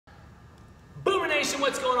Boomer Nation,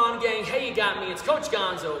 what's going on, gang? Hey, you got me. It's Coach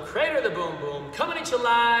Gonzo, creator of the Boom Boom, coming at you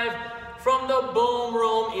live from the Boom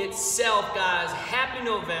Room itself, guys. Happy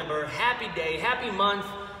November, happy day, happy month.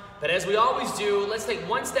 But as we always do, let's take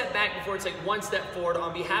one step back before we take one step forward.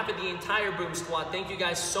 On behalf of the entire Boom Squad, thank you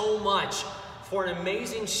guys so much for an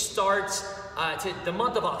amazing start to the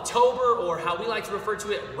month of October, or how we like to refer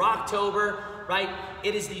to it, Rocktober, right?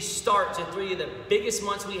 It is the start to three of the biggest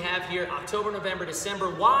months we have here, October, November, December.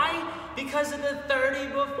 Why? Because of the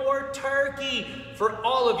 30 before turkey. For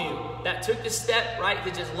all of you that took the step, right,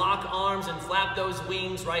 to just lock arms and flap those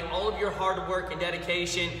wings, right? All of your hard work and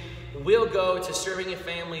dedication will go to serving your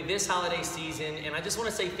family this holiday season. And I just want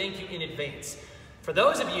to say thank you in advance. For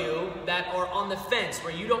those of you that are on the fence,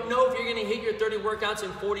 where you don't know if you're going to hit your 30 workouts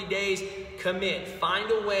in 40 days, commit.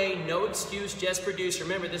 Find a way, no excuse, just produce.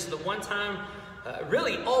 Remember, this is the one time,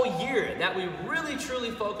 really all year, that we really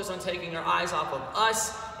truly focus on taking our eyes off of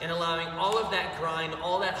us and allowing all of that grind,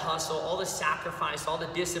 all that hustle, all the sacrifice, all the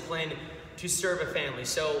discipline to serve a family.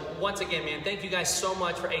 So once again, man, thank you guys so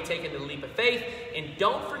much for taking the leap of faith. And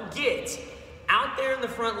don't forget, out there in the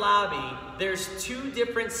front lobby, there's two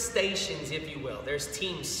different stations, if you will. There's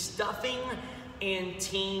Team Stuffing and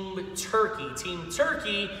Team Turkey. Team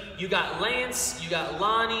Turkey, you got Lance, you got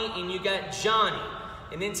Lonnie, and you got Johnny.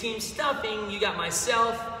 And then Team Stuffing, you got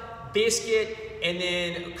myself, Biscuit, and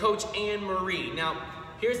then Coach Anne Marie. Now,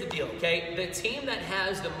 here's the deal, okay? The team that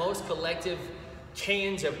has the most collective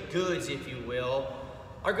cans of goods, if you will,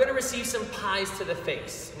 are going to receive some pies to the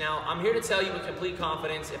face. Now, I'm here to tell you with complete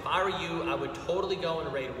confidence, if I were you, I would totally go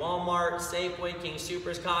and raid Walmart, Safeway, King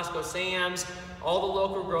Soopers, Costco, Sam's, all the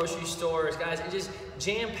local grocery stores, guys, and just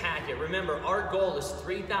jam-pack it. Remember, our goal is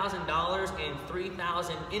 $3,000 and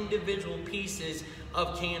 3,000 individual pieces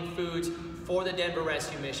of canned foods for the Denver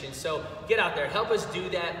Rescue Mission. So get out there, help us do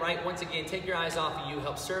that, right? Once again, take your eyes off of you,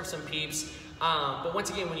 help serve some peeps. But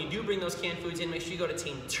once again, when you do bring those canned foods in, make sure you go to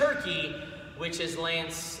Team Turkey, which is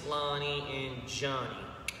Lance, Lonnie, and Johnny.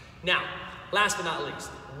 Now, last but not least,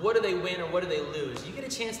 what do they win or what do they lose? You get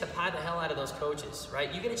a chance to pie the hell out of those coaches,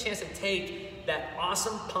 right? You get a chance to take that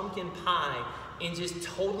awesome pumpkin pie and just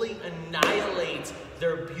totally annihilate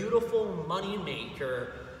their beautiful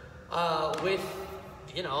moneymaker with,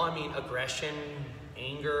 you know, I mean, aggression,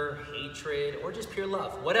 anger, hatred, or just pure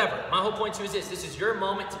love, whatever. My whole point too is this is your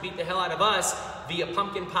moment to beat the hell out of us via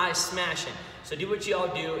pumpkin pie smashing. So do what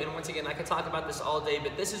y'all do, and once again, I could talk about this all day,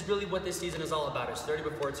 but this is really what this season is all about. It's 30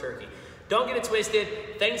 before turkey. Don't get it twisted.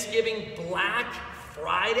 Thanksgiving, Black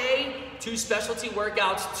Friday, 2 specialty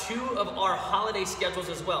workouts, 2 of our holiday schedules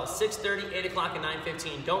as well, 6:30, 8 o'clock, and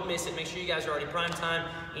 9:15. Don't miss it. Make sure you guys are already prime time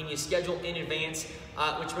and you schedule in advance,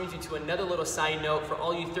 which brings me to another little side note for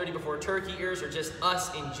all you 30 before turkey ears, or just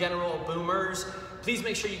us in general, boomers. Please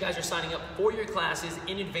make sure you guys are signing up for your classes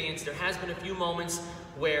in advance. There has been a few moments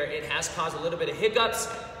where it has caused a little bit of hiccups.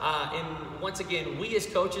 And once again, we as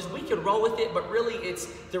coaches, we could roll with it, but really it's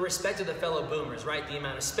the respect of the fellow boomers, right? The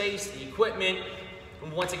amount of space, the equipment.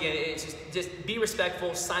 And once again, it's just be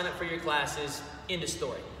respectful, sign up for your classes, end of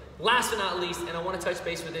story. Last but not least, and I want to touch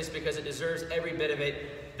base with this because it deserves every bit of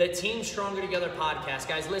it, the Team Stronger Together podcast.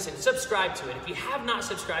 Guys, listen, subscribe to it. If you have not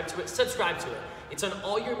subscribed to it, subscribe to it. It's on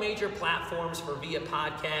all your major platforms for via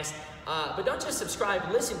podcast. But don't just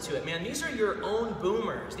subscribe, listen to it, man. These are your own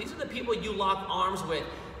boomers. These are the people you lock arms with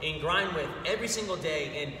and grind with every single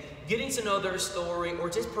day. And getting to know their story, or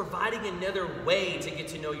just providing another way to get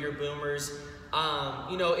to know your boomers,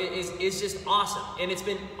 you know, is just awesome. And it's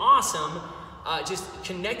been awesome just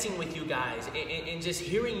connecting with you guys and just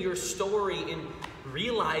hearing your story and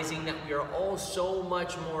realizing that we are all so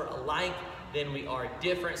much more alike than we are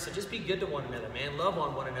different. So just be good to one another, man. Love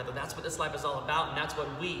on one another. That's what this life is all about, and that's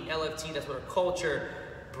what we, LFT, that's what our culture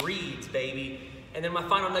breeds, baby. And then my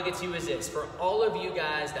final nugget to you is this. For all of you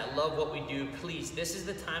guys that love what we do, please, this is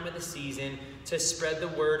the time of the season to spread the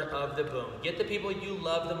word of the boom. Get the people you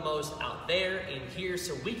love the most out there and here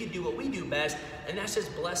so we can do what we do best, and that's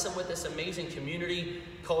just bless them with this amazing community,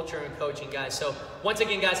 culture, and coaching, guys. So once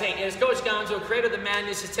again, guys, hey, it's Coach Gonzo, creator of the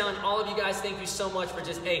madness, just telling all of you guys thank you so much for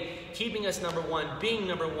just, keeping us number one, being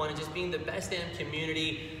number one, and just being the best damn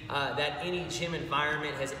community that any gym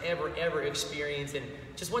environment has ever experienced. And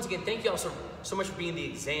just once again, thank you all so much for being the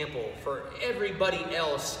example for everybody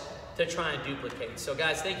else to try and duplicate. So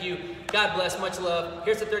guys, thank you. God bless, much love.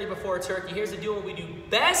 Here's the 30 before turkey. Here's to doing what we do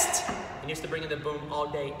best. And here's to bringing the boom all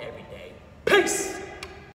day, every day. Peace!